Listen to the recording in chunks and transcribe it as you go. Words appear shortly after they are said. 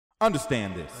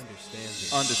Understand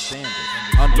this. Understand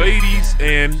this. Ladies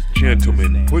and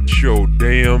gentlemen, put your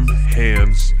damn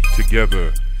hands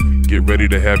together. Get ready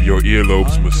to have your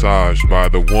earlobes massaged by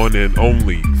the one and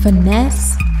only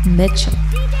Finesse Mitchell.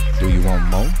 Do you want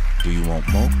more? Do you want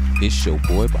more? It's your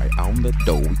boy right on the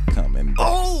door. We coming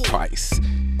twice.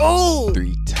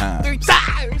 Three times.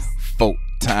 4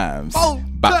 times.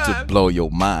 About to blow your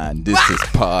mind. This is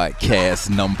podcast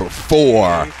number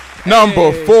 4.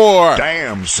 Number 4.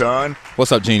 Damn, son.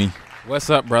 What's up, Jeannie?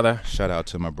 What's up, brother? Shout out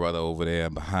to my brother over there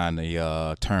behind the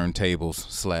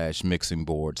turntables / mixing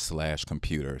board /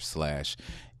 computer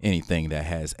 / anything that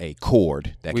has a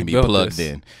cord that can be plugged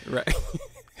in. Right.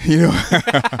 You know,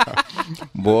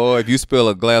 boy, if you spill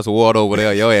a glass of water over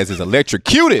there, your ass is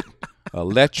electrocuted.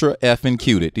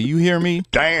 Electro-effing-cuted. Do you hear me?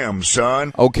 Damn,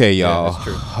 son. Okay, y'all. that's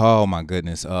true. Oh, my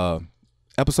goodness.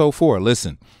 Episode 4.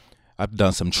 Listen, I've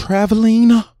done some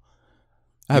traveling.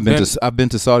 I've been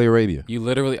to Saudi Arabia. You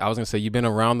literally, I was going to say, you've been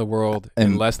around the world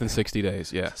in less than 60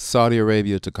 days. Yeah. Saudi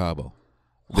Arabia to Cabo.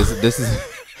 This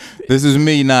is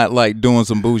me not like doing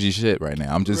some bougie shit right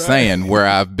now. I'm just saying where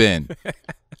I've been.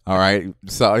 All right,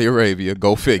 Saudi Arabia,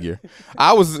 go figure.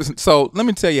 So let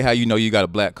me tell you how you know you got a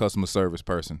black customer service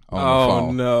person on the phone.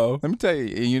 Oh no. Let me tell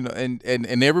you,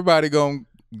 and everybody gonna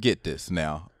get this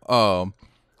now.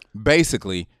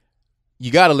 Basically,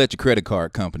 you got to let your credit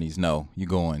card companies know you're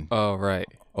going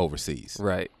overseas.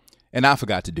 Right. And I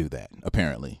forgot to do that,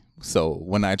 apparently. So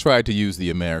when I tried to use the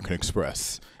American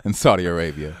Express in Saudi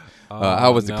Arabia, I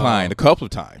was declined a couple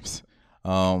of times.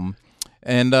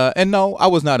 And no, I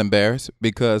was not embarrassed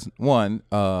because, one,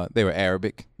 they were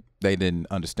Arabic. They didn't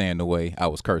understand the way I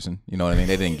was cursing. You know what I mean?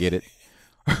 They didn't get it.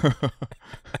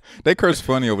 They curse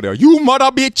funny over there. You mother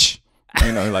bitch.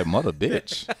 You know, like, mother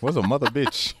bitch. What's a mother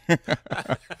bitch?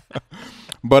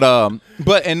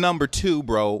 But and number 2,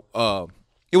 bro,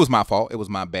 it was my fault. It was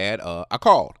my bad. I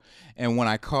called. And when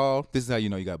I called, this is how you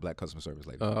know you got black customer service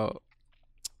lady.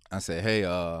 I said, hey,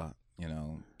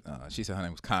 she said her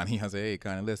name was Connie. I said, hey,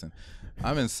 Connie, listen,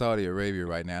 I'm in Saudi Arabia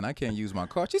right now, and I can't use my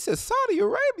card. She said, Saudi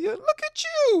Arabia? Look at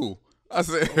you. I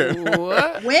said,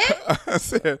 What? When? I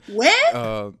said,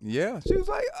 when? Yeah. She was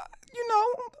like,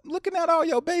 looking at all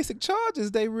your basic charges,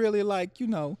 they really like,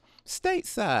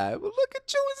 stateside. But look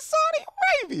at you in Saudi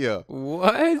Arabia.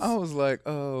 What? I was like,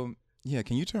 yeah,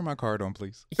 can you turn my card on,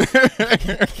 please?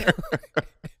 I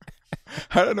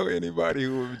don't know anybody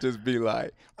who would just be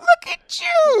like, look at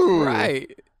you.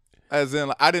 Right. As in,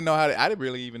 like, I didn't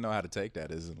really even know how to take that.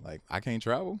 As in, like, I can't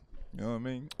travel. You know what I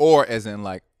mean? Or as in,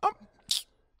 like, look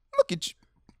at you,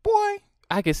 boy.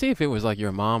 I could see if it was like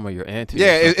your mom or your auntie.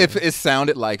 Yeah, if it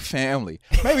sounded like family.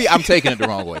 Maybe I'm taking it the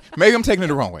wrong way.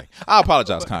 I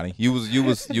apologize, Connie. You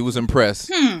was impressed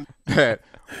that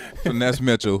Finesse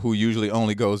Mitchell, who usually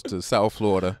only goes to South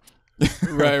Florida.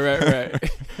 Right.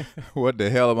 What the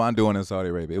hell am I doing in Saudi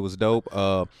Arabia? It was dope.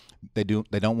 They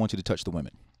don't want you to touch the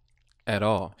women At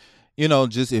all.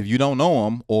 Just if you don't know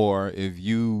them, or if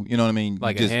you know what I mean,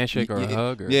 Like just, a handshake or a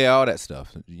hug? Or? Yeah, all that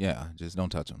stuff. Yeah, just don't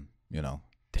touch them.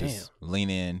 Damn. Just lean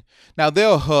in. Now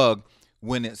they'll hug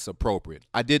when it's appropriate.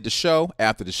 I did the show.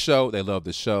 After the show, they loved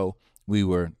the show. We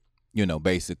were,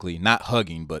 basically not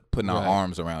hugging, but putting our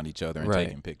arms around each other and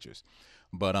taking pictures.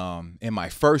 But in my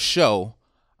first show,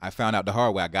 I found out the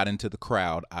hard way. I got into the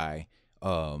crowd. I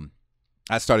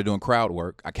started doing crowd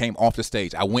work. I came off the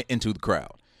stage. I went into the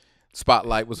crowd.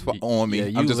 Spotlight was on me. Yeah,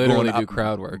 you I'm just literally going do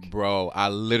crowd work. Bro, I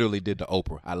literally did the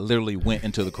Oprah. I literally went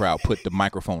into the crowd, put the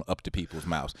microphone up to people's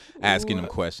mouths, asking them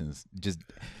questions.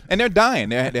 And they're dying.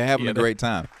 They're having a great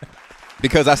time.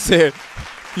 Because I said,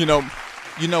 with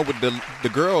the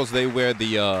girls, they wear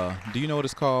the, do you know what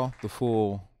it's called? The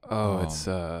full. It's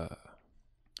the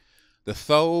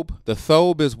thobe. The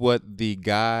thobe is what the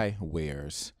guy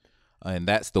wears, and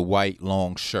that's the white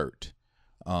long shirt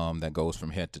that goes from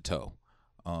head to toe.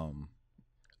 I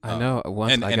know.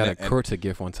 Once I got a Kurta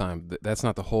gift one time. That's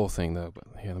not the whole thing though. But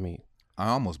here, let me. I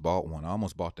almost bought one. I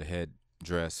almost bought the head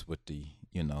dress with the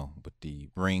with the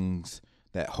rings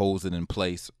that holds it in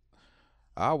place.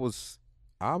 I was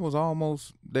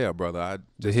almost there, brother.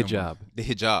 The hijab. The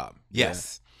hijab.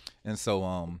 Yes. Yeah. And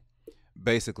so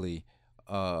basically.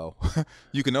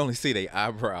 You can only see their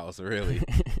eyebrows really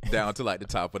down to like the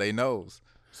top of their nose.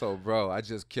 So, bro, I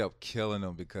just kept killing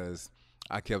them because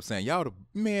I kept saying,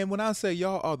 when I say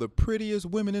y'all are the prettiest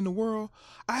women in the world,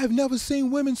 I have never seen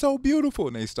women so beautiful.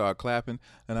 And they start clapping.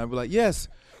 And I'd be like, yes,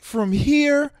 from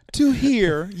here to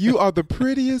here, you are the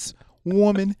prettiest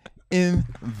woman in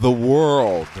the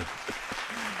world.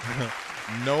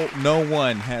 No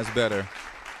one has better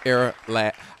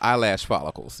eyelash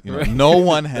follicles. No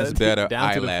one has better down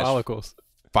eyelash to the follicles.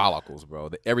 follicles, bro.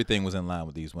 Everything was in line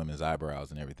with these women's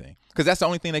eyebrows and everything. Because that's the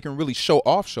only thing they can really show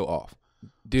off.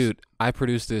 Dude, I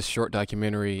produced this short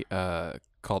documentary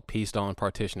called Peace, Dawn,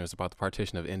 Partition. It was about the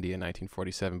partition of India in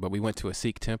 1947. But we went to a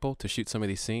Sikh temple to shoot some of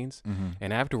these scenes.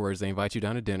 And afterwards, they invite you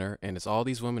down to dinner. And it's all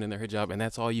these women in their hijab. And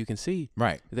that's all you can see.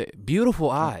 Right. Beautiful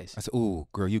eyes. I said, ooh,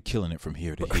 girl, you killing it from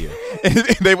here to here. And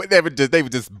they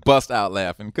would just bust out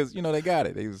laughing because, they got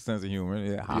it. They have a sense of humor.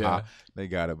 Yeah. They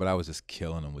got it. But I was just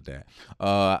killing them with that.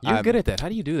 You're good at that. How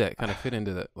do you do that? Kind of fit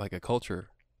into a culture.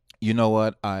 You know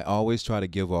what? I always try to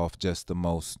give off just the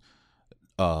most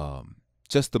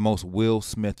Will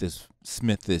Smith-ish.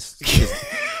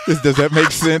 Does that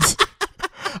make sense?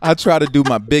 I try to do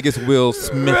my biggest Will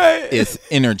Smith-ish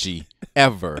energy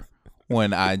ever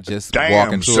when I just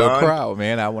walk into a crowd,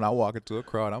 man. When I walk into a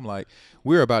crowd, I'm like,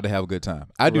 we're about to have a good time.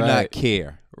 I do not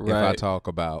care if I talk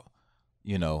about, I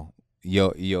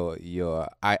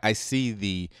see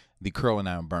the curling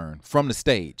iron burn from the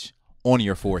stage on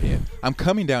your forehead. I'm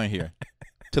coming down here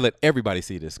to let everybody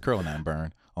see this curling iron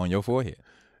burn on your forehead.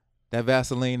 That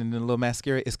Vaseline and the little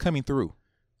mascara is coming through.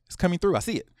 It's coming through. I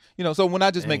see it. So when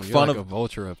I just make fun like of a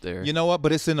vulture up there. You know what?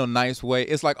 But it's in a nice way.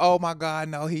 It's like, oh my God,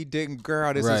 no, he didn't,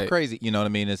 girl. This is crazy. You know what I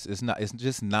mean? It's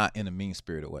just not in a mean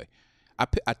spirited way.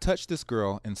 I touched this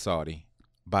girl in Saudi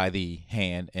by the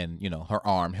hand, and her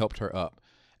arm helped her up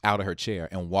out of her chair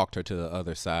and walked her to the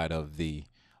other side of the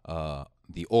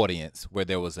audience where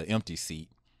there was an empty seat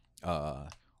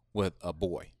with a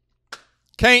boy.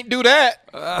 Can't do that.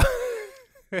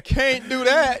 Can't do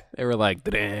that. They were like,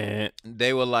 "Dang."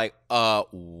 They were like,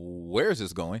 where's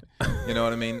this going? You know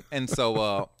what I mean? And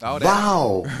so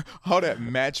all that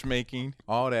matchmaking,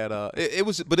 all that it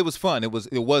was fun. It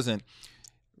wasn't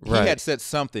he had said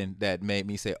something that made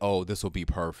me say, oh, this will be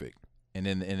perfect. And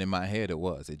in my head it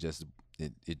was. It just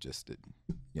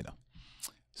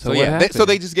So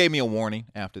they just gave me a warning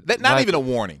after that. Not even a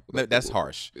warning. That's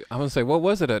harsh. I'm gonna say, what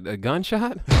was it? A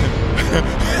gunshot?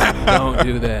 Don't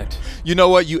do that. You know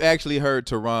what? You actually heard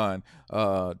Tehran,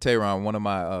 one of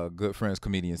my good friends,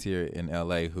 comedians here in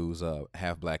L.A., who's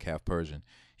half black, half Persian.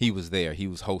 He was there. He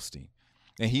was hosting,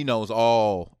 and he knows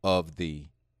all of the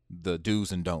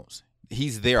do's and don'ts.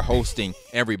 He's there hosting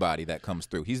everybody that comes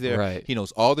through. He's there. Right. He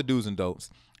knows all the do's and don'ts,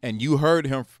 and you heard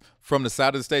him from the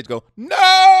side of the stage go,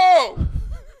 "No!"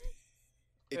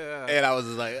 And I was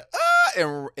just like,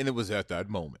 and it was at that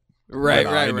moment. Right.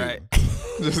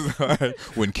 Just like,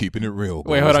 when keeping it real.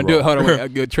 Wait, hold on.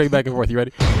 Wait. Good. Trade back and forth. You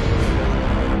ready?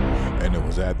 And it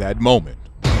was at that moment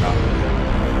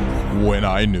when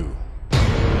I knew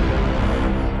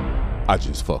I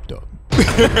just fucked up.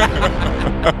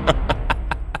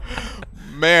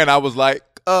 Man, I was like,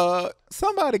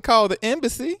 somebody call the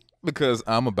embassy. Because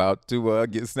I'm about to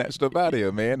get snatched up out of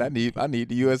here, man. I need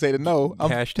the USA to know.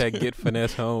 Hashtag get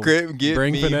Finesse home.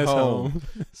 Bring me Finesse home.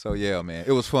 So yeah, man,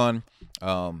 it was fun.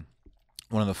 One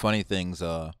of the funny things,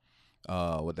 with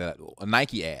that, a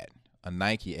Nike ad.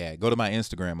 Go to my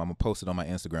Instagram. I'm gonna post it on my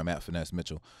Instagram at Finesse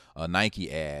Mitchell. A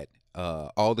Nike ad.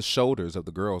 All the shoulders of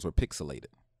the girls were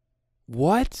pixelated.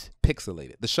 What?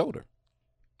 Pixelated. The shoulder.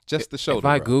 Just the shoulder. If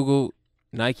I Google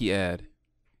Nike ad,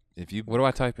 what do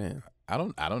I type in? I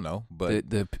don't know, but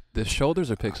the shoulders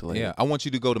are pixelated. Yeah, I want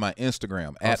you to go to my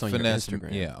Instagram at Finesse.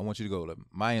 Instagram. Yeah, I want you to go to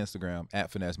my Instagram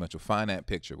at Finesse Mitchell. Find that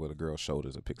picture where the girl's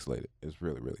shoulders are pixelated. It's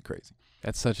really, really crazy.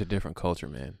 That's such a different culture,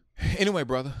 man. Anyway,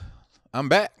 brother, I'm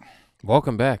back.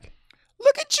 Welcome back.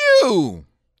 Look at you.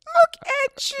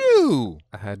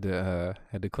 I had to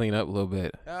clean up a little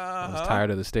bit. I was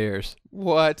tired of the stairs.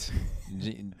 What?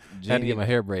 Had to get my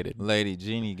hair braided. Lady,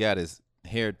 Jeannie got his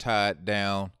hair tied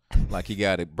down like he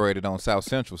got it braided on South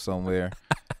Central somewhere.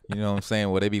 You know what I'm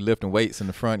saying? Where they be lifting weights in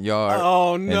the front yard.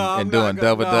 Oh no! And doing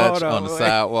double dutch on the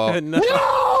sidewalk. No,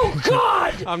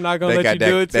 God! I'm not gonna let you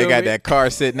do it. They got that car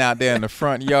sitting out there in the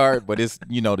front yard, but it's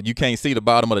you can't see the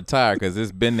bottom of the tire because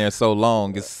it's been there so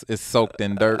long. It's soaked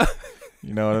in dirt.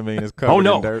 You know what I mean? It's covered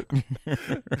in dirt.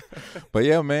 But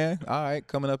yeah, man. All right,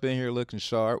 coming up in here looking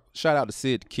sharp. Shout out to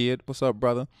Sid the Kid. What's up,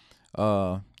 brother?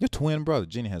 Your twin brother.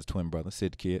 Jenny has a twin brother,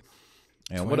 Sid the Kid.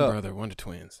 And twin what up? brother, one of the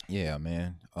twins. Yeah,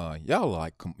 man. Y'all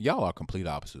are complete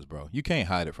opposites, bro. You can't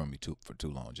hide it from me for too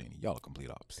long, Jeannie. Y'all are complete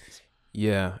opposites.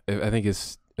 Yeah, I think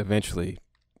it's eventually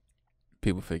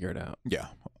people figure it out. Yeah,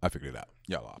 I figured it out.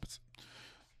 Y'all are opposite.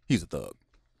 He's a thug.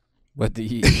 But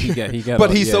he got.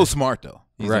 But he's so smart though.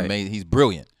 He's right. amazing. He's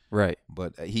brilliant. Right.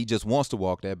 But he just wants to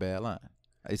walk that bad line.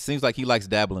 It seems like he likes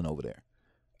dabbling over there.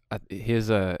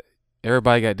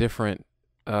 Everybody got different,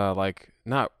 not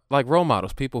like role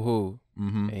models, people who.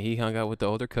 Mm-hmm. And he hung out with the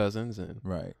older cousins, and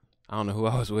right. I don't know who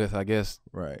I was with. I guess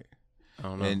right. I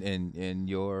don't know. And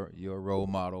your role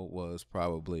model was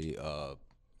probably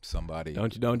Somebody.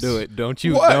 Don't do it. Don't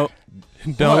you? What?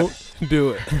 Don't do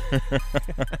it.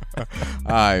 All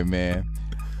right, man.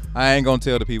 I ain't gonna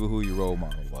tell the people who your role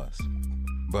model was,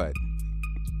 but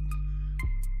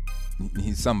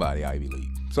he's somebody Ivy League.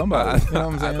 Somebody. You know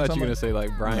what I'm saying? I thought you were gonna say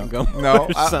like Brian Gumbo. No,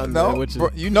 or something, no. which is,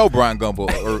 You know Brian Gumbo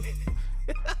or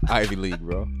Ivy League,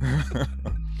 bro.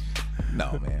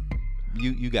 No, man.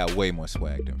 You got way more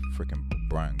swag than freaking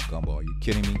Brian Gumbo. Are you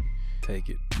kidding me? take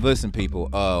it. Listen,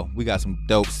 people, we got some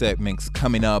dope segments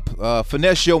coming up.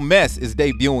 Finesse Your Mess is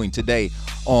debuting today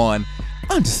on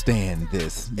Understand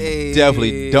This. Hey.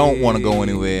 Definitely don't want to go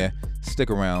anywhere. Stick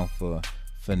around for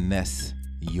Finesse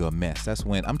Your Mess. That's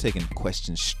when I'm taking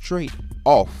questions straight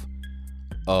off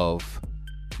of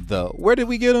the, where did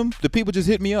we get them? The people just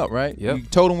hit me up, right? Yep. We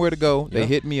told them where to go. They Yep.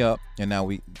 hit me up, and now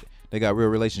they got real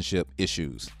relationship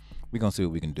issues. We're going to see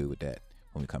what we can do with that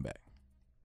when we come back.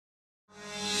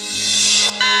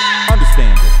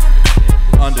 Understand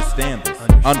this. Understand this.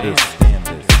 Understand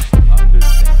this.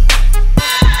 Understand this.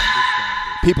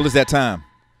 People, it's that time.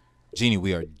 Jeannie,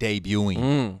 we are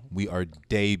debuting. We are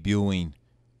debuting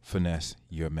Finesse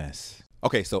Your Mess.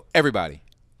 Okay, so everybody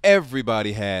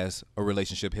has a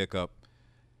relationship hiccup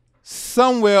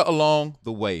somewhere along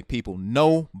the way. People,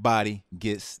 nobody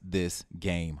gets this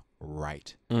game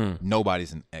right.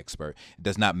 Nobody's an expert. It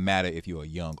does not matter if you're a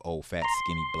young, old, fat,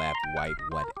 skinny, black, white,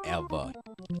 whatever.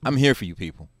 I'm here for you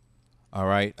people. All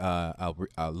right.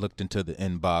 I looked into the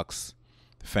inbox,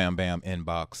 the Fam Bam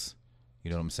inbox. You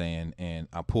know what I'm saying? And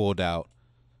I pulled out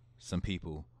some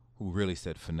people who really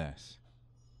said finesse.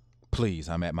 Please,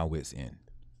 I'm at my wit's end.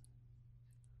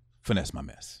 Finesse my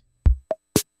mess.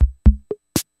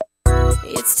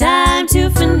 It's time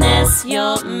to finesse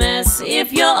your mess.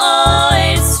 If you're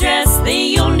always stressed,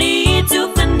 then you'll need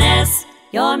to finesse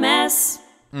your mess.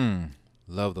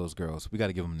 Love those girls. We got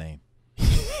to give them a name.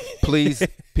 Please,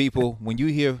 people, when you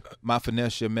hear my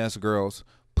Finesse Your Mess girls,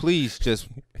 please just,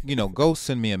 go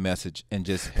send me a message and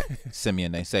just send me a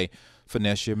name. Say,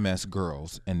 Finesse Your Mess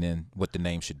girls, and then what the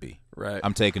name should be. Right.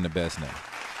 I'm taking the best name.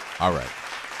 All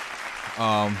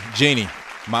right. Jeannie,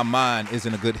 my mind is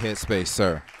in a good headspace,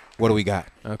 sir. What do we got?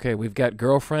 Okay, we've got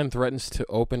girlfriend threatens to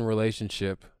open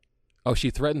relationship. Oh, she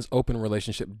threatens open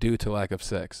relationship due to lack of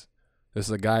sex. This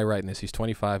is a guy writing this. He's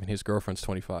 25 and his girlfriend's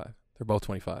 25. They're both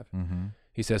 25. Mm-hmm.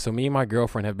 He says, so me and my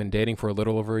girlfriend have been dating for a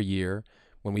little over a year.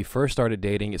 When we first started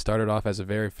dating, it started off as a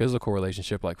very physical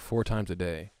relationship, like 4 times a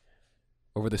day.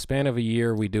 Over the span of a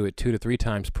year, we do it 2 to 3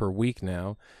 times per week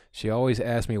now. She always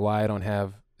asks me why I don't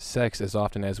have sex as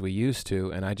often as we used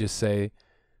to, and I just say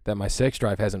that my sex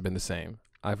drive hasn't been the same.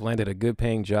 I've landed a good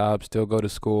paying job, still go to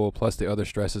school, plus the other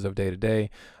stresses of day to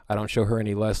day. I don't show her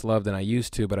any less love than I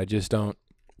used to, but I just don't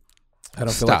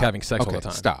feel like having sex all the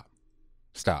time.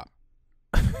 Stop.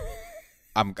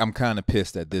 I'm kind of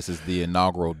pissed that this is the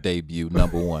inaugural debut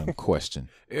 #1 question.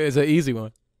 It's an easy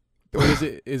one. Or is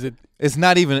it? It's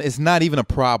not even a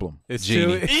problem. It's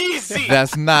Jeannie. too easy.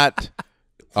 That's not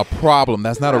a problem.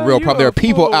 That's not a real you problem. There a are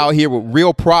people fool. out here with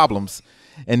real problems,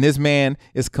 and this man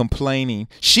is complaining.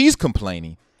 She's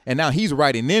complaining, and now he's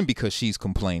writing in because she's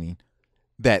complaining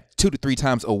that 2 to 3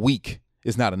 times a week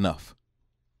is not enough.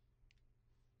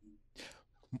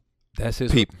 That's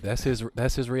his. People. That's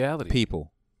his reality.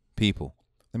 People.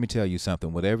 Let me tell you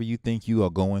something. Whatever you think you are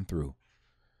going through,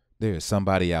 there is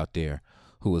somebody out there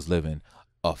who is living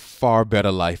a far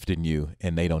better life than you,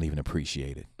 and they don't even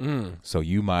appreciate it. So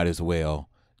you might as well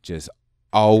just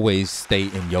always stay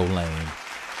in your lane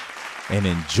and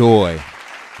enjoy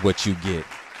what you get.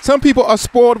 Some people are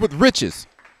spoiled with riches.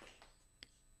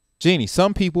 Jeannie,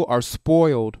 some people are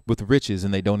spoiled with riches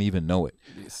and they don't even know it.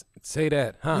 Say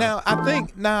that, huh? Now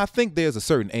I think there's a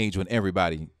certain age when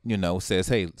everybody, says,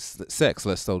 "Hey, sex,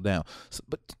 let's slow down."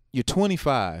 But you're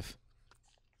 25.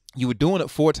 You were doing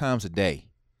it 4 times a day.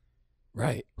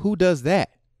 Right. Who does that?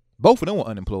 Both of them were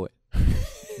unemployed.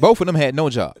 Both of them had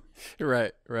no job.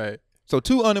 Right. So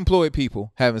 2 unemployed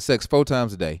people having sex 4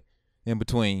 times a day in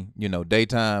between,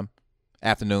 daytime,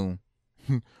 afternoon,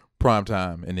 prime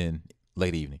time, and then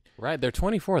late evening. Right. They're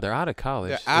 24. They're out of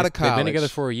college. They're out of college. They've been together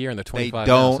for a year and they're 25 They now,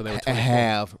 don't so they were 24.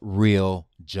 have real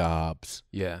jobs.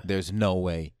 Yeah. There's no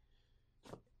way.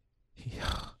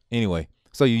 Anyway,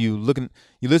 so you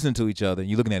listening to each other,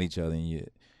 you're looking at each other, and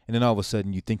then all of a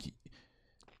sudden you think,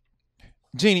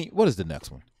 Jeannie, what is the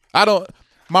next one?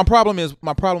 My problem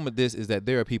with this is that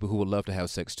there are people who would love to have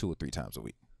sex 2 or 3 times a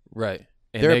week. Right.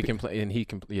 And There are they complain, and he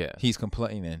complains. Yeah. He's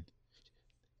complaining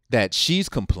that she's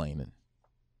complaining.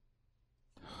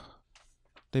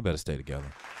 They better stay together.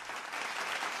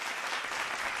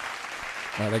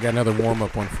 All right, I got another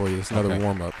warm-up one for you. It's another Okay.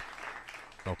 warm-up.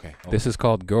 Okay. This is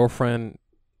called girlfriend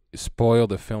spoiled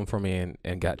the film for me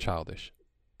and got childish.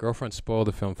 Girlfriend spoiled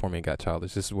the film for me and got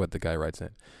childish. This is what the guy writes in.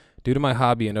 Due to my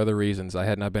hobby and other reasons, I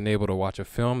had not been able to watch a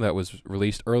film that was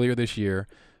released earlier this year.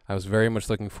 I was very much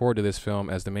looking forward to this film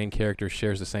as the main character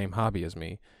shares the same hobby as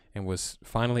me, and was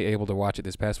finally able to watch it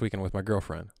this past weekend with my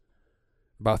girlfriend.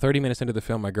 About 30 minutes into the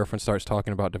film, my girlfriend starts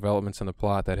talking about developments in the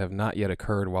plot that have not yet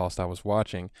occurred whilst I was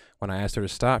watching. When I asked her to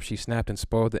stop, she snapped and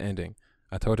spoiled the ending.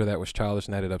 I told her that was childish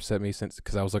and that it upset me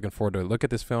because I was looking forward to look at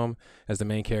this film as the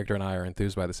main character and I are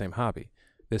enthused by the same hobby.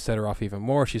 This set her off even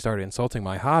more. She started insulting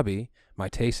my hobby, my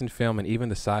taste in film, and even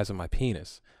the size of my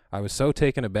penis. I was so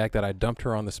taken aback that I dumped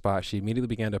her on the spot. She immediately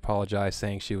began to apologize,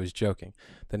 saying she was joking.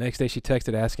 The next day she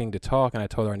texted asking to talk, and I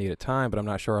told her I needed time, but I'm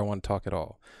not sure I want to talk at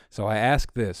all. So I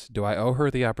asked this, do I owe her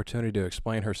the opportunity to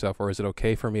explain herself, or is it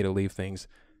okay for me to leave things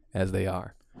as they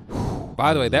are?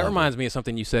 By the way, that reminds me of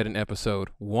something you said in episode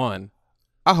 1.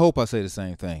 I hope I say the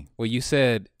same thing. Well, you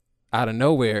said out of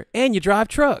nowhere, and you drive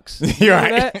trucks. You're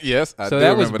Remember right. that? Yes, I so do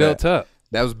that was remember built up.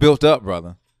 That was built up,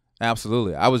 brother.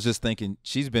 Absolutely. I was just thinking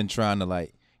she's been trying to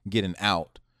like get an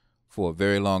out for a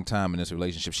very long time in this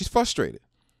relationship. She's frustrated.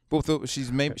 Both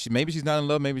maybe she's not in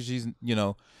love. Maybe she's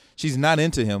she's not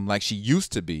into him like she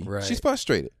used to be. Right. She's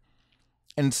frustrated,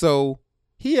 and so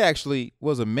he actually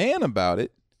was a man about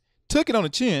it. Took it on the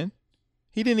chin.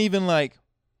 He didn't even like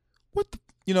what the,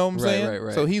 you know what I'm saying.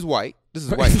 Right. So he's white. This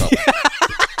is a white couple.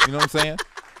 You know what I'm saying?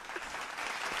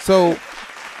 So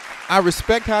I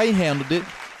respect how he handled it,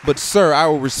 but sir, I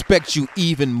will respect you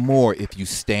even more if you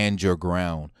stand your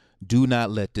ground. Do not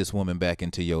let this woman back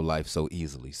into your life so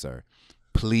easily, sir.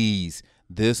 Please,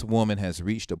 this woman has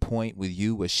reached a point with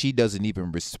you where she doesn't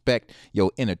even respect your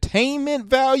entertainment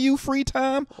value, free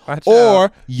time, Watch or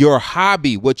out. your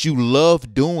hobby, what you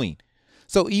love doing.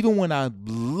 So even when I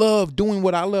love doing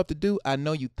what I love to do, I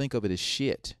know you think of it as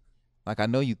shit. Like I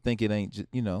know you think it ain't,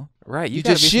 Right. You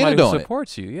gotta just be somebody shitted on who it.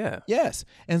 supports you. Yeah. Yes.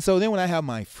 And so then when I have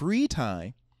my free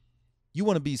time, you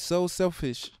want to be so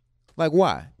selfish. Like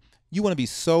why? You want to be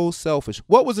so selfish.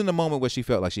 What was in the moment where she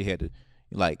felt like she had to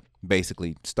like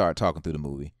basically start talking through the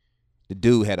movie? The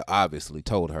dude had obviously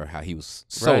told her how he was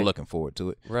so Right. looking forward to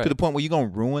it. Right. To the point where you're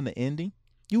going to ruin the ending.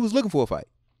 You was looking for a fight.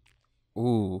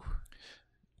 Ooh.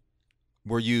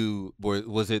 Was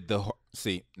it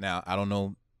see, now I don't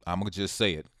know. I'm going to just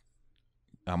say it.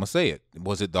 I'm going to say it.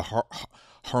 Was it the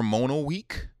hormonal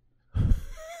week?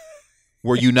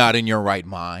 Were you not in your right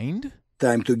mind?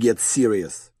 Time to get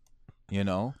serious.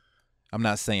 I'm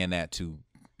not saying that to,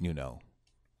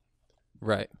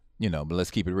 Right. but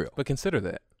let's keep it real. But consider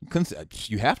that.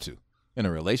 You have to. In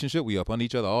a relationship, we up on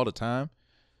each other all the time.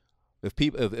 If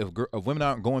women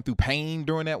aren't going through pain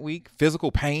during that week,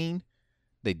 physical pain,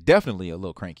 they definitely a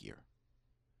little crankier.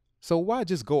 So why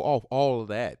just go off all of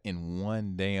that in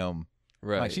one damn,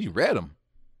 Right. like she read them.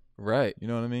 Right. You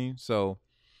know what I mean? So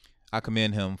I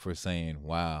commend him for saying,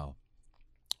 wow.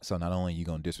 So not only you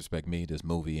going to disrespect me, this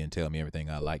movie, and tell me everything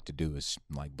I like to do is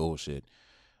like bullshit,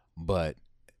 but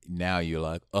now you're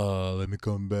like, let me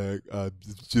come back. I'm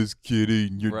just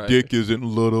kidding. Your Right. dick isn't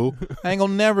little. I ain't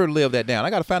going to never live that down. I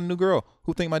got to find a new girl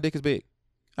who think my dick is big.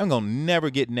 I'm going to never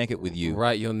get naked with you.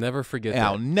 Right. You'll never forget And that.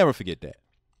 I'll never forget that.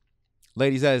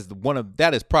 Ladies,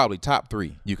 that is probably top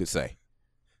 3, you could say.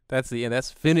 That's the end. That's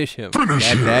finish him.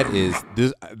 That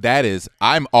is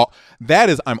I'm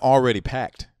already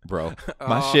packed, bro.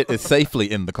 My shit is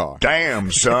safely in the car.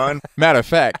 Damn, son. Matter of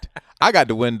fact, I got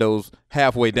the windows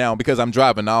halfway down because I'm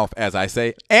driving off, as I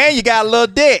say, and you got a little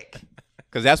dick,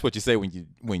 because that's what you say when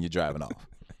you're driving off.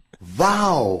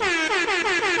 Wow.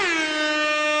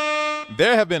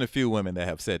 There have been a few women that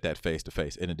have said that face to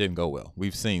face, and it didn't go well.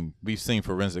 We've seen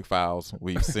Forensic Files.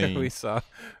 We've seen We saw.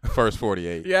 First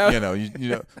 48. Yeah. You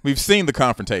know, we've seen the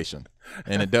confrontation,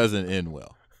 and it doesn't end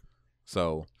well.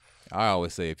 So I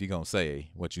always say, if you're gonna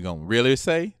say what you're gonna really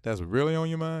say, that's really on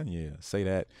your mind. Yeah, say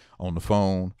that on the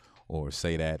phone or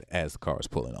say that as the car is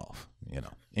pulling off.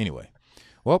 Anyway,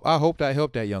 well, I hope that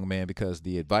helped that young man, because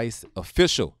the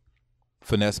official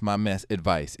Finesse My Mess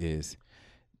advice is,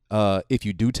 if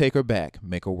you do take her back,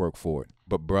 make her work for it.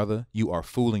 But brother, you are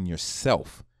fooling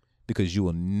yourself, because you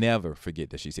will never forget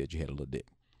that she said you had a little dick.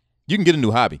 You can get a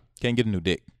new hobby. Can't get a new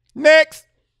dick. Next.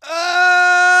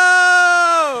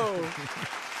 Oh!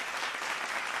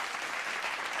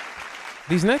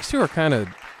 These next two are kind of.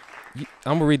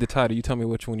 I'm going to read the title. You tell me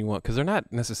which one you want, because they're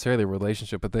not necessarily a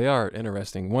relationship, but they are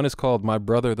interesting. One is called My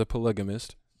Brother the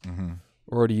Polygamist. Mm-hmm.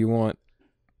 Or do you want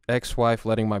ex-wife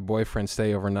letting my boyfriend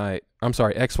stay overnight? I'm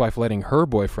sorry, ex-wife letting her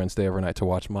boyfriend stay overnight to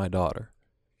watch my daughter.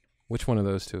 Which one of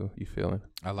those two you feeling?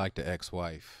 I like the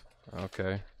ex-wife.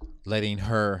 Okay. Letting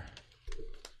her.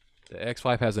 The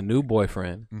ex-wife has a new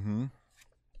boyfriend, Mm-hmm.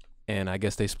 and I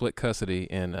guess they split custody,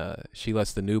 and she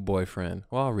lets the new boyfriend.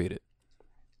 Well, I'll read it.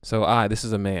 So this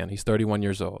is a man. He's 31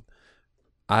 years old.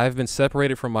 I've been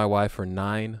separated from my wife for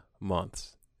 9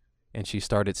 months, and she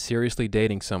started seriously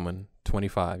dating someone,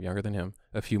 25, younger than him,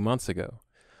 a few months ago.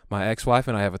 My ex-wife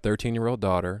and I have a 13-year-old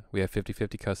daughter. We have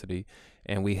 50-50 custody,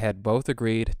 and we had both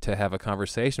agreed to have a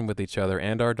conversation with each other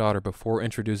and our daughter before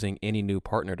introducing any new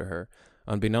partner to her.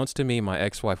 Unbeknownst to me, my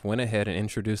ex-wife went ahead and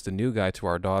introduced the new guy to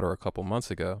our daughter a couple months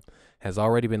ago, has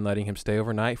already been letting him stay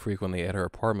overnight frequently at her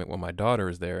apartment when my daughter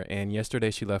is there, and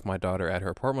yesterday she left my daughter at her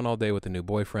apartment all day with a new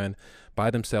boyfriend by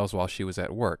themselves while she was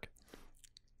at work.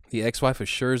 The ex-wife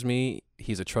assures me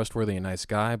he's a trustworthy and nice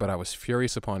guy, but I was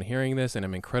furious upon hearing this and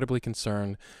am incredibly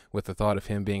concerned with the thought of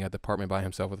him being at the apartment by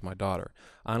himself with my daughter.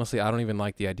 Honestly, I don't even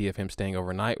like the idea of him staying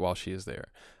overnight while she is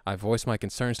there. I voiced my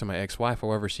concerns to my ex-wife,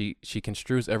 however, she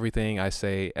construes everything I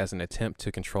say as an attempt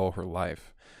to control her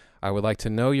life. I would like to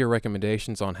know your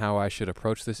recommendations on how I should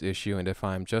approach this issue and if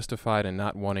I am justified in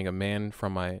not wanting a man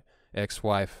from my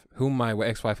ex-wife, whom my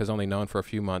ex-wife has only known for a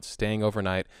few months, staying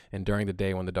overnight and during the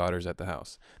day when the daughter's at the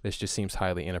house. This just seems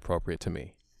highly inappropriate to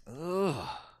me. Ugh.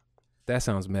 That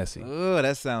sounds messy. Ugh,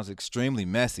 that sounds extremely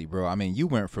messy, bro. I mean, you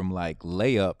went from like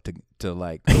layup to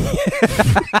like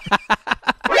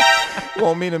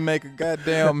want me to make a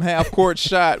goddamn half court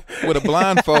shot with a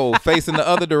blindfold facing the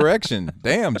other direction.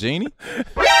 Damn, Jeannie.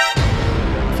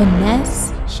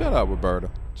 Finesse. Shut up, Roberta.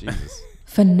 Jesus.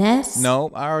 Finesse. No,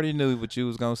 I already knew what you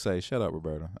was gonna say. Shut up,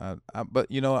 Roberta.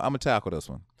 But you know, I'm gonna tackle this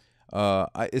one.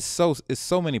 It's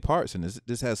so many parts, and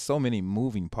this has so many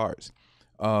moving parts.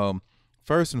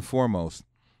 First and foremost,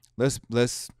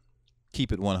 let's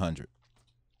keep it 100.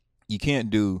 You can't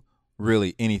do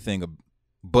really anything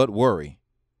but worry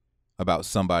about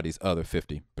somebody's other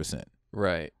 50%.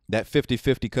 Right. That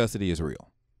 50-50 custody is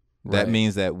real. That Right.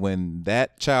 means that when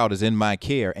that child is in my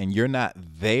care and you're not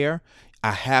there,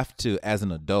 I have to, as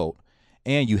an adult,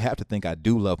 and you have to think I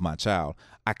do love my child.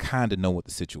 I kind of know what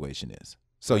the situation is.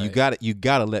 So Right. you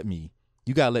gotta let me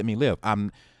live.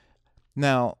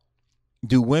 Now,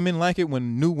 do women like it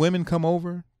when new women come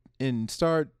over and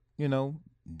start,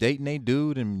 dating a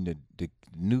dude, and the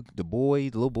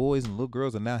little boys and little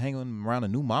girls are now hanging around a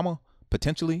new mama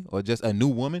potentially, or just a new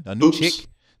woman, a new chick?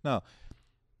 No.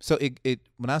 So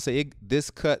when I say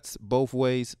this cuts both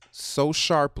ways so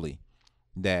sharply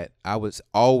that I would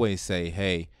always say,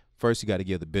 hey, first you got to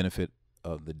give the benefit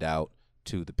of the doubt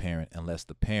to the parent, unless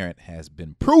the parent has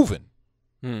been proven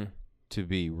to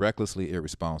be recklessly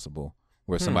irresponsible,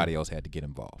 where somebody else had to get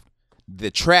involved.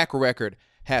 The track record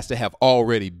has to have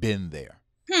already been there.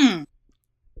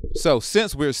 So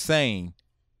since we're saying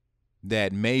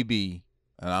that maybe,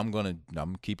 and I'm gonna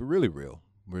keep it really real,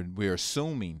 we're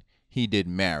assuming he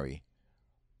didn't marry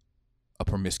a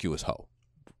promiscuous hoe.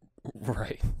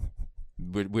 Right.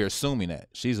 We're assuming that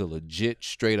she's a legit,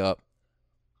 straight up.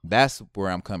 That's where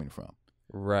I'm coming from.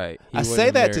 Right. I say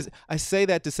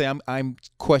that to say I'm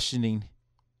questioning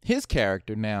his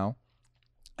character now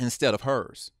instead of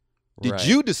hers. Did Right.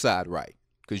 you decide right?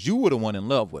 Because you were the one in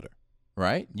love with her,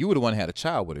 right? You were the one who had a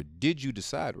child with her. Did you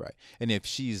decide right? And if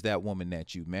she's that woman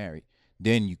that you married,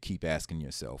 then you keep asking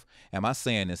yourself, am I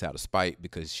saying this out of spite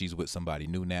because she's with somebody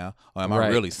new now? Or am I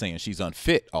Right. really saying she's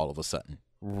unfit all of a sudden?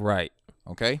 Right.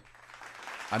 Okay?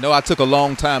 I know I took a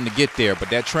long time to get there, but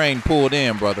that train pulled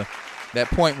in, brother. That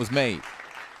point was made.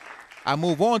 I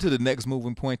move on to the next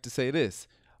moving point to say this.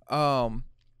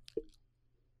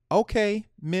 Okay,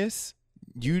 miss,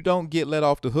 you don't get let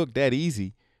off the hook that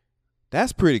easy.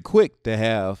 That's pretty quick to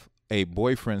have a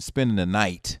boyfriend spending the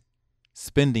night.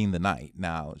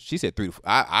 Now, she said 3 to 4.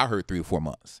 I heard 3 or 4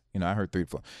 months. I heard 3 to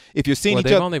 4. If you're seeing each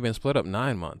they've other, only been split up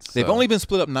 9 months. they've so- only been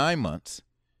split up 9 months.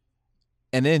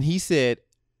 And then he said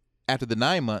after the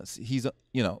 9 months, he's,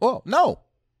 no.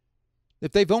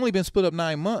 If they've only been split up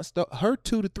 9 months, her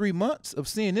 2 to 3 months of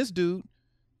seeing this dude.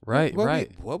 Right,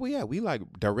 right. What we at? We like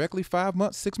directly 5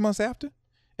 months, 6 months after?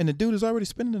 And the dude is already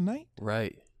spending the night?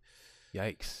 Right.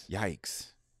 Yikes.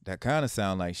 Yikes. That kind of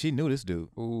sound like she knew this dude.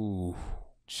 Ooh.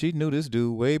 She knew this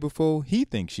dude way before he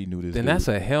thinks she knew this Then dude. that's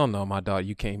a hell no, my daughter.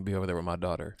 You can't be over there with my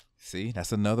daughter. See,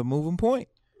 that's another moving point.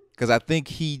 Because I think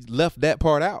he left that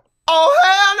part out. Oh,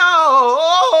 hell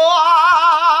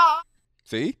no!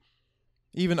 See?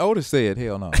 Even Otis said,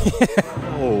 hell no.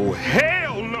 Oh,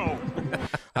 hell no!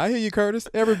 I hear you, Curtis.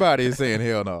 Everybody is saying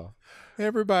hell no.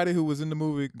 Everybody who was in the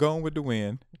movie Gone with the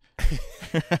Wind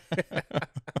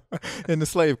in the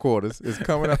slave quarters is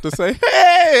coming up to say,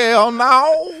 hell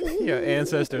no. Your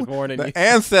ancestors warning you. The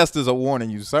ancestors are warning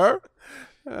you, sir.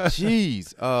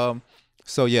 Jeez.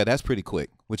 So, yeah, that's pretty quick,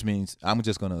 which means I'm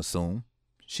just going to assume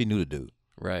she knew the dude.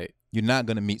 Right. You're not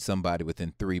going to meet somebody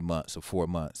within 3 months or 4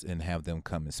 months and have them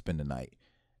come and spend the night,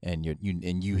 and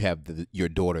you have your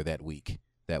daughter that weekend.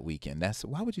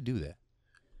 Why would you do that?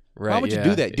 Right. Why would you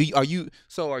do that?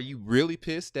 Are you really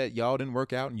pissed that y'all didn't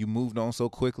work out and you moved on so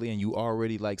quickly and you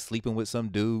already like sleeping with some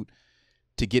dude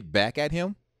to get back at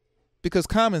him? Because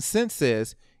common sense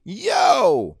says,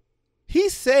 yo, he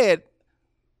said,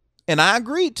 and I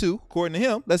agreed to, according to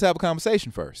him, let's have a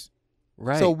conversation first.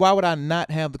 Right. So why would I not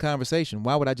have the conversation?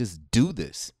 Why would I just do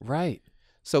this? Right.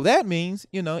 So that means,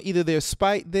 either there's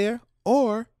spite there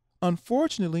or,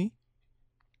 unfortunately,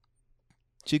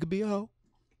 she could be a hoe.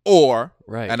 Or,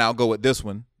 right. And I'll go with this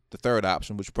one, the third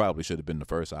option, which probably should have been the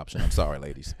first option. I'm sorry,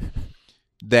 ladies.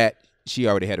 That she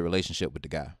already had a relationship with the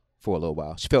guy for a little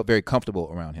while. She felt very comfortable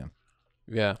around him.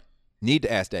 Yeah. Need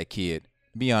to ask that kid,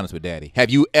 be honest with daddy, have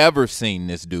you ever seen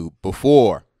this dude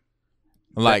before?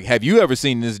 Like, have you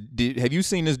seen this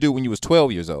dude when you was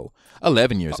 12 years old,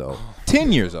 11 years old,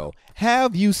 10 years old?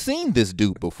 Have you seen this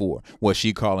dude before? Was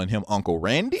she calling him Uncle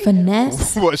Randy?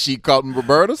 Finesse. Was she calling him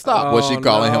Roberta? Stop. Was she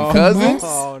calling him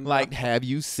cousin? Like, have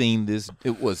you seen this?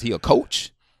 Was he a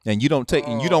coach? And you don't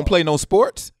play no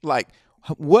sports? Like,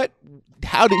 what?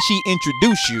 How did she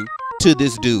introduce you to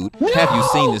this dude? Have you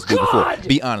seen this dude before?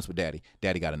 Be honest with daddy.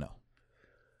 Daddy got to know.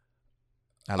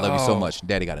 I love you so much.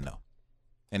 Daddy got to know.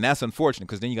 And that's unfortunate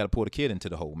because then you got to pull the kid into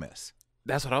the whole mess.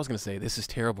 That's what I was going to say. This is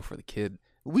terrible for the kid.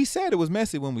 We said it was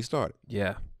messy when we started.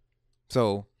 Yeah.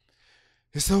 So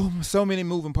there's so many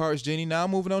moving parts, Jenny. Now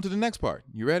I'm moving on to the next part.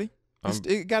 You ready?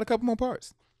 It got a couple more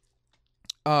parts.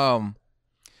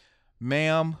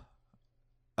 Ma'am,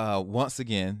 once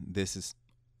again, this is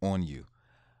on you.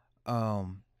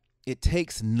 It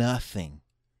takes nothing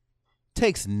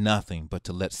but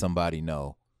to let somebody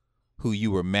know who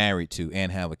you were married to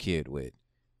and have a kid with.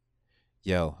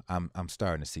 Yo, I'm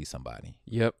starting to see somebody.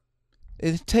 Yep.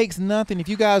 It takes nothing. If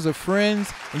you guys are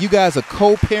friends and you guys are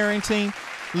co-parenting,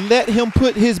 let him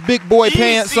put his big boy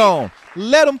pants on.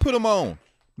 Let him put them on.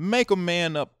 Make a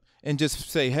man up and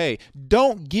just say, hey,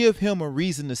 don't give him a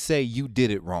reason to say you did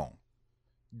it wrong.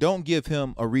 Don't give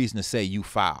him a reason to say you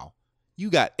foul. You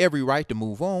got every right to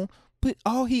move on, but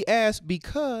all he asks,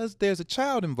 because there's a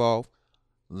child involved,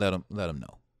 let him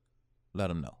know. Let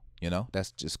him know.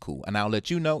 That's just cool. And I'll let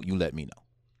you know, you let me know.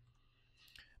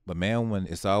 But man, when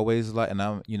it's always like, and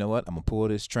I'm gonna pull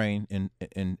this train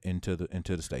into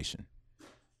the station.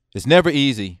 It's never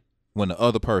easy when the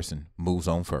other person moves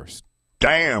on first.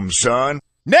 Damn, son.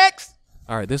 Next.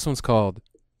 All right, this one's called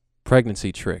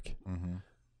Pregnancy Trick. Mm-hmm.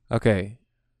 Okay,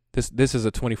 this is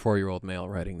a 24-year-old male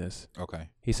writing this. Okay.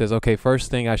 He says, okay, first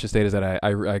thing I should state is that I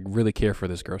really care for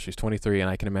this girl. She's 23, and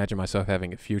I can imagine myself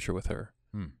having a future with her.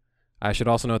 I should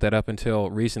also note that up until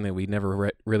recently, we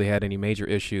never really had any major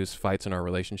issues, fights in our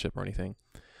relationship or anything.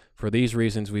 For these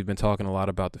reasons, we've been talking a lot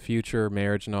about the future,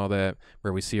 marriage and all that,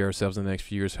 where we see ourselves in the next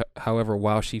few years. However,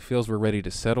 while she feels we're ready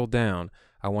to settle down,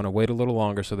 I want to wait a little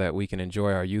longer so that we can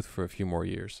enjoy our youth for a few more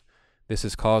years. This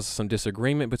has caused some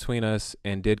disagreement between us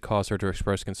and did cause her to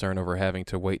express concern over having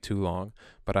to wait too long,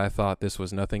 but I thought this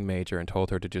was nothing major and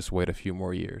told her to just wait a few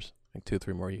more years, like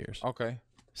 2-3 more years. Okay.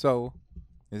 So,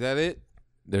 is that it?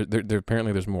 There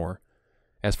apparently there's more.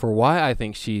 As for why I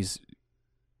think she's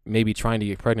maybe trying to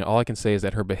get pregnant, all I can say is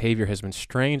that her behavior has been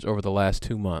strange over the last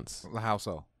 2 months. How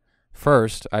so?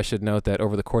 First, I should note that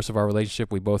over the course of our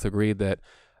relationship, we both agreed that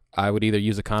I would either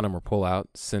use a condom or pull out,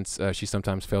 since she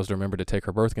sometimes fails to remember to take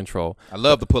her birth control. I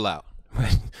love the pull out.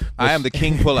 I am the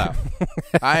king pull out.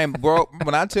 Bro,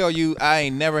 when I tell you I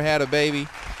ain't never had a baby.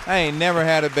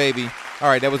 All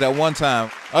right, that was that one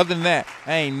time. Other than that,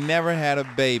 I ain't never had a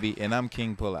baby, and I'm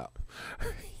king pull out.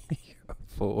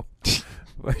 Fool.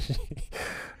 All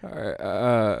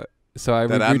right. So I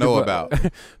that I know about.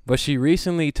 But she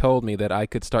recently told me that I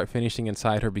could start finishing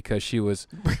inside her because she was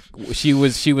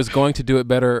going to do it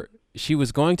better. She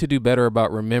was going to do better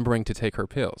about remembering to take her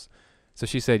pills. So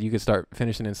she said you could start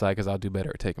finishing inside because I'll do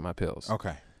better at taking my pills.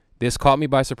 Okay. This caught me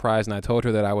by surprise, and I told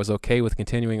her that I was okay with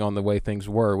continuing on the way things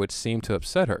were, which seemed to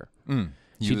upset her.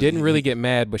 She didn't really get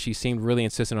mad, but she seemed really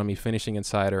insistent on me finishing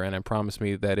inside her, and it promised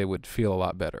me that it would feel a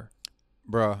lot better.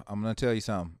 Bruh, I'm going to tell you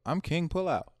something. I'm king pull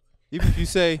out. Even if you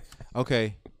say,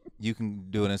 okay, you can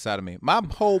do it inside of me. My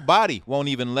whole body won't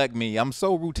even let me. I'm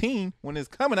so routine when it's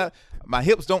coming out. My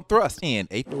hips don't thrust in.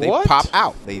 They pop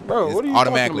out. They what are you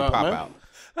automatically talking pop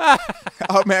about, out.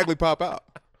 Automatically pop out.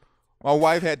 My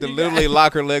wife had to literally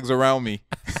lock her legs around me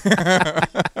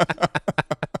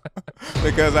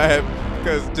because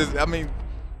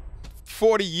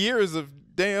 40 years of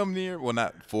damn near, well,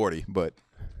 not 40, but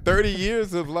 30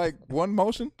 years of like one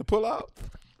motion to pull out.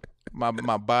 My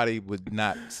body would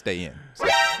not stay in.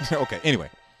 So, okay, anyway.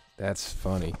 That's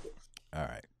funny. All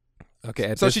right.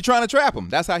 Okay. So she's trying to trap him.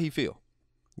 That's how he feel.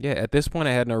 Yeah. At this point,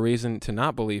 I had no reason to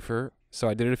not believe her, so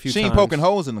I did it a few times. She ain't poking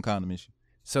holes in the condom, is she?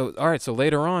 So all right. So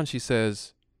later on, he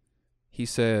says.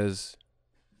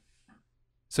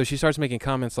 So she starts making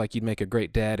comments like, "You'd make a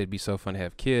great dad. It'd be so fun to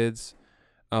have kids."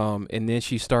 And then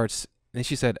she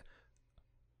said,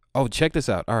 "Oh, check this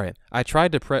out. All right. I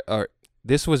tried to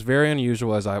this was very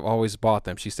unusual as I've always bought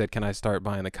them." She said, "Can I start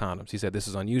buying the condoms?" He said, "This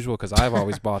is unusual because I've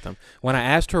always bought them." When I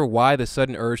asked her why the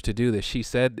sudden urge to do this, she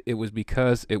said it was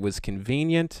because it was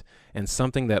convenient and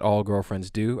something that all girlfriends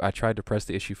do. I tried to press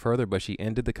the issue further, but she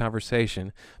ended the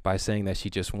conversation by saying that she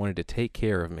just wanted to take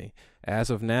care of me. As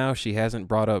of now, she hasn't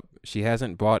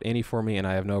bought any for me, and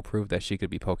I have no proof that she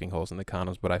could be poking holes in the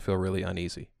condoms, but I feel really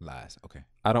uneasy. Lies. Okay.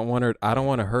 I don't want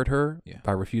to hurt her Yeah.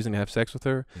 by refusing to have sex with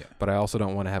her, Yeah. but I also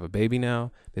don't want to have a baby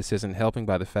now. This isn't helping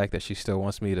by the fact that she still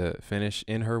wants me to finish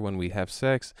in her when we have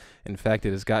sex. In fact,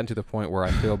 it has gotten to the point where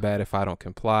I feel bad if I don't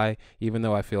comply, even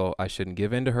though I feel I shouldn't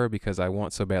give in to her because I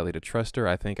want so badly to trust her.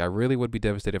 I think I really would be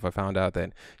devastated if I found out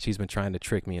that she's been trying to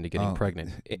trick me into getting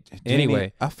pregnant.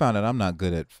 Anyway, I found out I'm not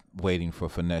good at waiting for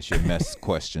finesse your mess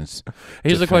questions.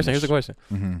 Here's the question.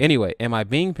 Mm-hmm. Anyway, am I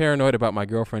being paranoid about my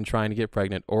girlfriend trying to get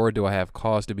pregnant, or do I have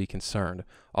cause to be concerned?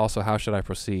 Also, how should I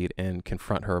proceed and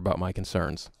confront her about my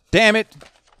concerns? Damn it.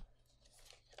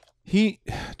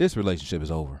 This relationship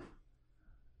is over.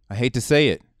 I hate to say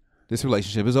it. This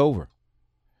relationship is over.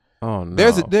 Oh no.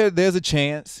 There's a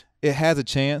chance. It has a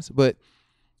chance, but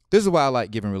this is why I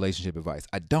like giving relationship advice.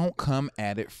 I don't come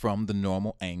at it from the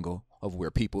normal angle of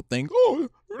where people think, oh,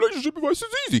 relationship advice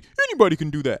is easy. Anybody can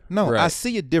do that. No, Right. I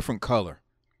see a different color.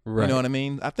 Right. You know what I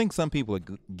mean? I think some people are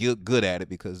good at it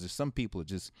because there's some people are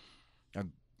just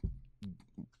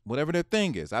whatever their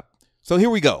thing is. So here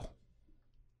we go.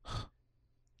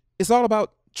 It's all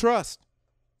about trust,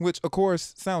 which of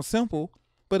course sounds simple,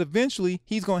 but eventually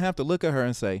he's going to have to look at her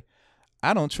and say,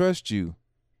 I don't trust you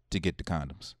to get the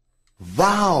condoms.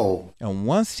 Wow. And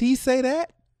once he say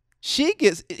that,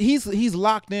 he's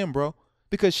locked in, bro,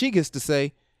 because she gets to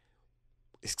say,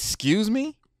 excuse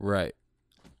me? Right.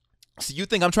 So you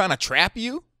think I'm trying to trap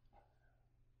you?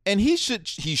 And he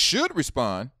should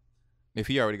respond if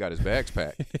he already got his bags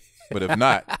packed. But if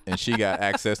not, and she got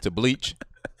access to bleach,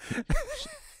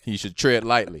 he should tread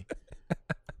lightly.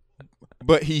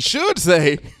 But he should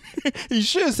say,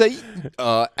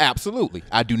 absolutely,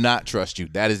 I do not trust you.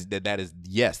 That is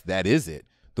yes, that is it.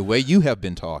 The way you have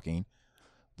been talking,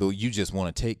 though, you just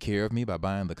want to take care of me by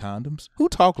buying the condoms. Who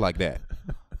talk like that?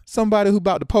 Somebody who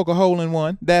about to poke a hole in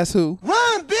one. That's who.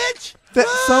 Run, bitch!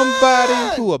 That's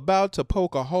somebody who about to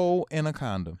poke a hole in a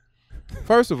condom.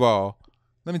 First of all,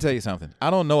 let me tell you something. I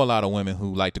don't know a lot of women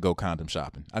who like to go condom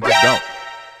shopping. I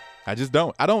just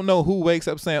don't. I don't know who wakes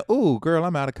up saying, "Ooh, girl,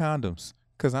 I'm out of condoms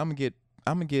because I'm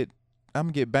gonna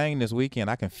get banged this weekend.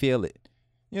 I can feel it."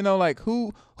 You know, like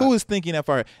who is thinking that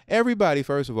far? Everybody,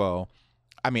 first of all.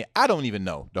 I mean, I don't even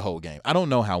know the whole game. I don't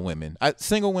know how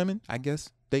single women, I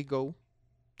guess they go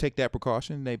take that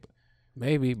precaution.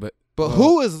 Maybe, but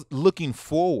who is looking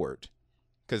forward?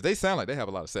 Because they sound like they have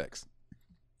a lot of sex,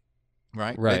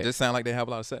 right? Right. They just sound like they have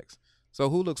a lot of sex. So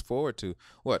who looks forward to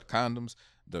what? Condoms,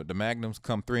 the magnums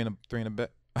come three in a pack.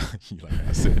 You like how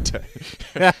I said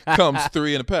that? Comes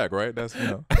 3 in a pack, right? That's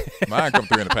mine come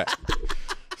 3 in a pack.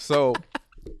 So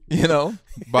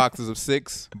boxes of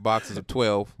 6, boxes of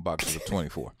 12, boxes of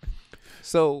 24.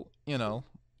 So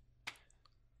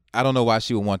I don't know why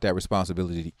she would want that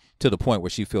responsibility to the point where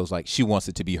she feels like she wants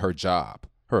it to be her job,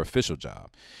 her official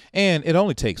job. And it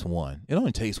only takes one. It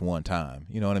only takes one time.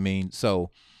 You know what I mean?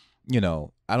 So, I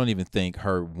don't even think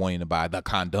her wanting to buy the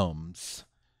condoms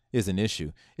is an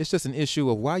issue. It's just an issue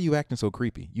of why you acting so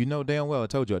creepy. You know damn well I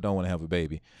told you I don't want to have a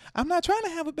baby. I'm not trying to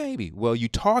have a baby. Well, you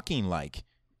talking like,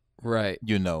 right.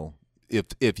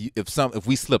 If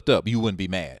we slipped up, you wouldn't be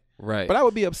mad. Right. But I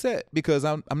would be upset because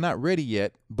I'm not ready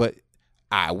yet, but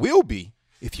I will be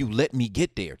if you let me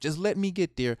get there. Just let me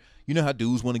get there. You know how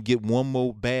dudes want to get one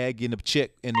more bag in their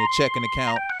checking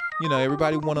account.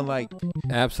 Everybody want to like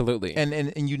Absolutely. and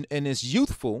it's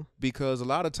youthful because a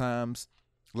lot of times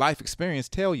life experience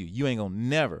tell you ain't gonna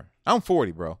never. I'm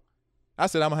 40, bro. I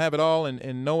said I'm gonna have it all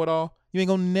and know it all. You ain't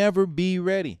gonna never be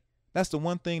ready. That's the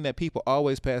one thing that people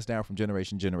always pass down from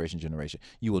generation to generation.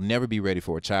 You will never be ready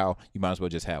for a child. You might as well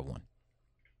just have one.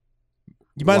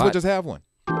 You might as well just have one.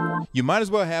 You might as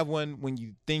well have one when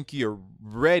you think you're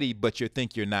ready, but you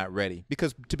think you're not ready.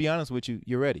 Because to be honest with you,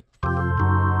 you're ready.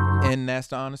 And that's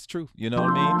the honest truth. You know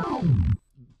what I mean?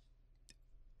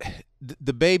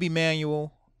 The baby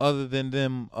manual, other than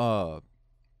them, I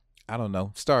don't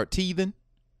know, start teething,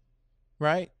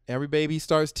 right? Every baby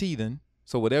starts teething.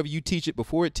 So whatever you teach it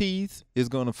before it teethes is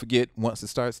going to forget once it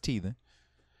starts teething.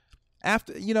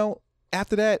 After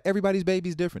that, everybody's baby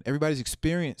is different. Everybody's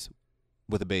experience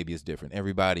with a baby is different.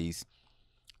 Everybody's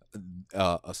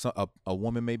a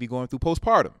woman may be going through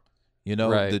postpartum.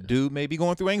 Right. The dude may be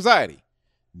going through anxiety.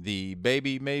 The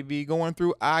baby may be going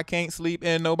through I can't sleep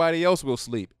and nobody else will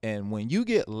sleep. And when you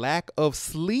get lack of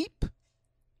sleep,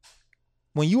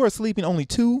 when you are sleeping only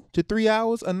 2 to 3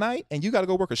 hours a night and you got to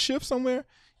go work a shift somewhere,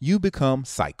 you become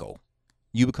psycho.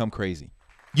 You become crazy.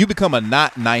 You become a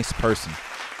not nice person.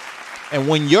 And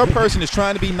when your person is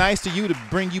trying to be nice to you to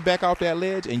bring you back off that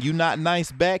ledge and you not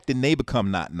nice back, then they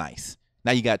become not nice.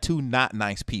 Now you got 2 not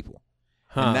nice people.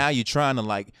 And now you're trying to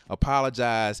like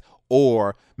apologize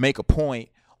or make a point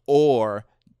or,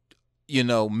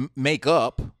 make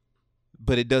up,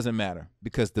 but it doesn't matter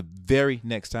because the very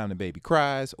next time the baby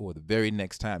cries or the very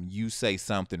next time you say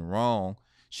something wrong,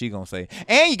 she gonna say,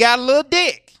 and you got a little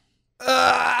dick.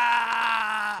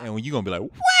 And when you gonna be like, where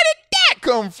did that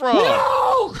come from?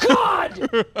 No,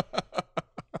 God.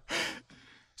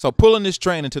 So pulling this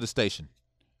train into the station.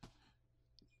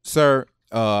 Sir,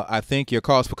 I think your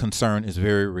cause for concern is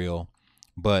very real,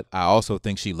 but I also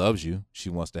think she loves you. She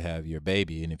wants to have your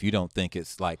baby. And if you don't think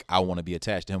it's like, I want to be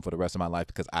attached to him for the rest of my life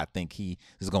because I think he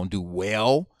is going to do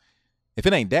well, if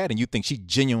it ain't that and you think she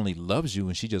genuinely loves you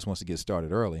and she just wants to get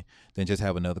started early, then just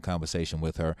have another conversation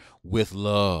with her with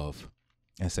love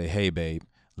and say, hey, babe,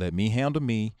 let me handle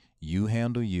me, you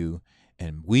handle you,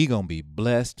 and we going to be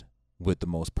blessed with the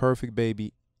most perfect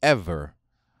baby ever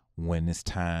when it's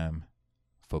time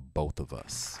for both of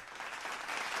us.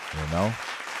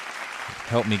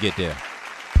 Help me get there.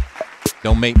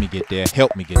 Don't make me get there.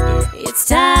 Help me get there. It's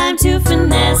time to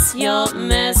finesse your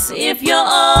mess. If you're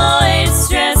always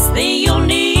stressed, then you'll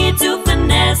need to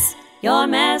finesse your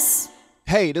mess.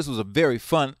 Hey, this was a very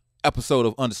fun episode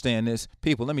of Understand This.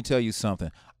 People, let me tell you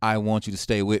something. I want you to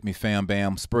stay with me, fam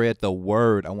bam. Spread the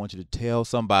word. I want you to tell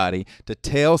somebody to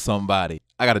tell somebody.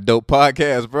 I got a dope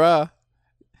podcast, bruh.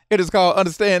 It is called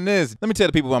Understand This. Let me tell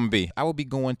the people who I'm going to be. I will be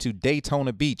going to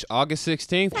Daytona Beach. August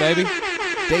 16th, baby.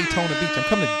 Daytona Beach. I'm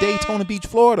coming to Daytona Beach,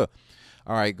 Florida.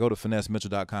 All right, go to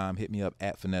FinesseMitchell.com. Hit me up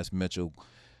at Finesse Mitchell.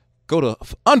 Go to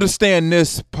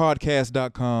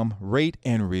UnderstandThisPodcast.com. Rate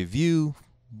and review.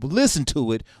 Listen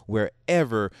to it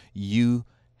wherever you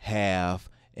have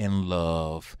and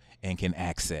love and can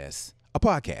access a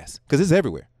podcast. Because it's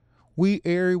everywhere. We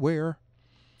everywhere.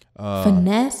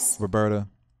 Finesse. Roberta,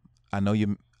 I know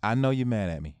you're mad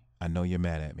at me. I know you're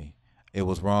mad at me. It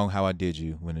was wrong how I did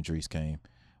you when Idris came.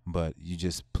 But you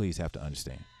just please have to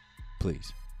understand.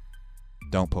 Please.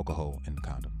 Don't poke a hole in the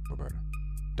condom, Roberta.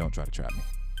 Don't try to trap me.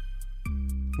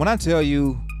 When I tell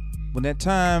you, when that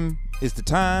time is the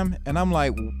time, and I'm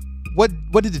like, what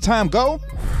did the time go?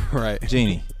 Right.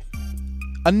 Jeannie.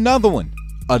 Another one.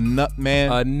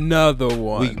 Another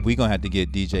one. We gonna have to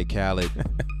get DJ Khaled.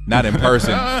 Not in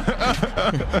person.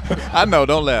 I know,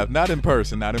 don't laugh. Not in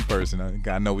person. I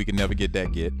know we can never get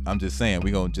that get. I'm just saying,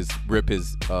 we gonna just rip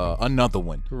his another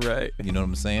one. Right. You know what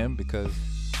I'm saying? Because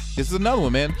this is another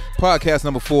one, man. Podcast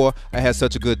number 4. I had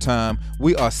such a good time.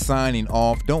 We are signing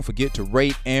off. Don't forget to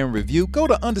rate and review. Go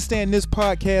to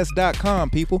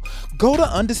understandthispodcast.com, people. Go to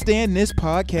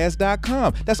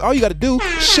understandthispodcast.com. That's all you got to do.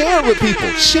 Share it with people.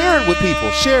 Share it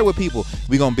with people.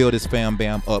 We're going to build this fam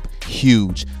bam up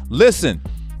huge. Listen.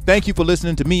 Thank you for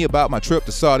listening to me about my trip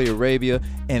to Saudi Arabia.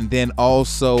 And then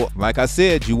also, like I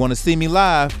said, you want to see me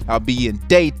live, I'll be in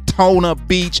Daytona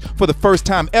Beach for the first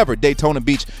time ever. Daytona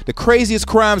Beach. The craziest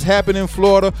crimes happen in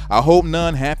Florida. I hope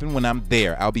none happen when I'm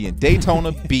there. I'll be in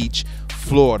Daytona Beach,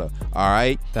 Florida. All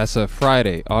right? That's a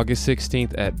Friday, August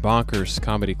 16th at Bonkers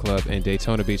Comedy Club in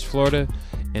Daytona Beach, Florida.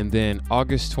 And then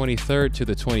August 23rd to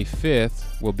the 25th,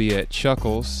 we'll be at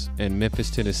Chuckles in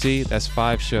Memphis, Tennessee. That's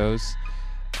 5 shows.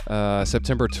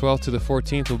 September 12th to the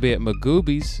 14th will be at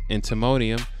Magooby's in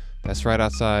Timonium. That's right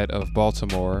outside of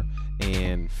Baltimore.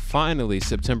 And finally,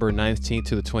 September 19th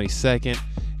to the 22nd,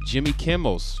 Jimmy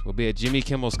Kimmel's. We'll be at Jimmy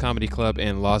Kimmel's Comedy Club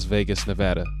in Las Vegas,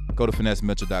 Nevada. Go to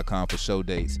FinesseMitchell.com for show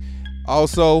dates.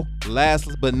 Also, last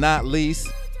but not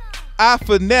least, I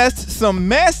finessed some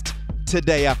mess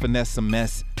today.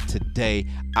 Today,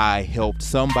 I helped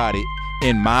somebody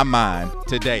in my mind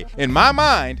today. In my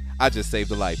mind, I just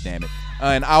saved a life, damn it.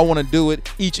 And I want to do it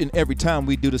each and every time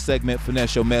we do the segment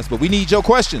Finesse Your Mess. But we need your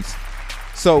questions.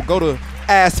 So go to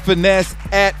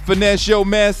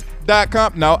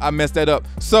askfinesse@finesseyourmess.com. No, I messed that up.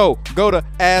 So go to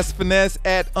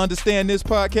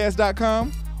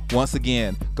askfinesse@understandthispodcast.com. Once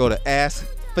again, go to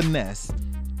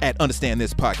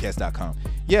askfinesse@understandthispodcast.com.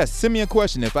 Yes, send me a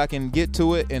question. If I can get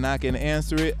to it and I can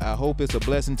answer it, I hope it's a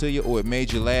blessing to you, or it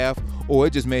made you laugh, or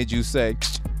it just made you say,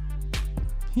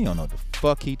 He don't know what the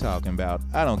fuck he talking about.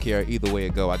 I don't care. Either way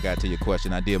it go, I got to your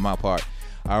question. I did my part.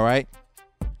 All right?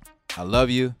 I love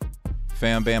you.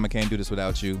 Fam bam, I can't do this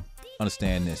without you.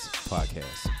 Understand this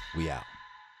podcast. We out.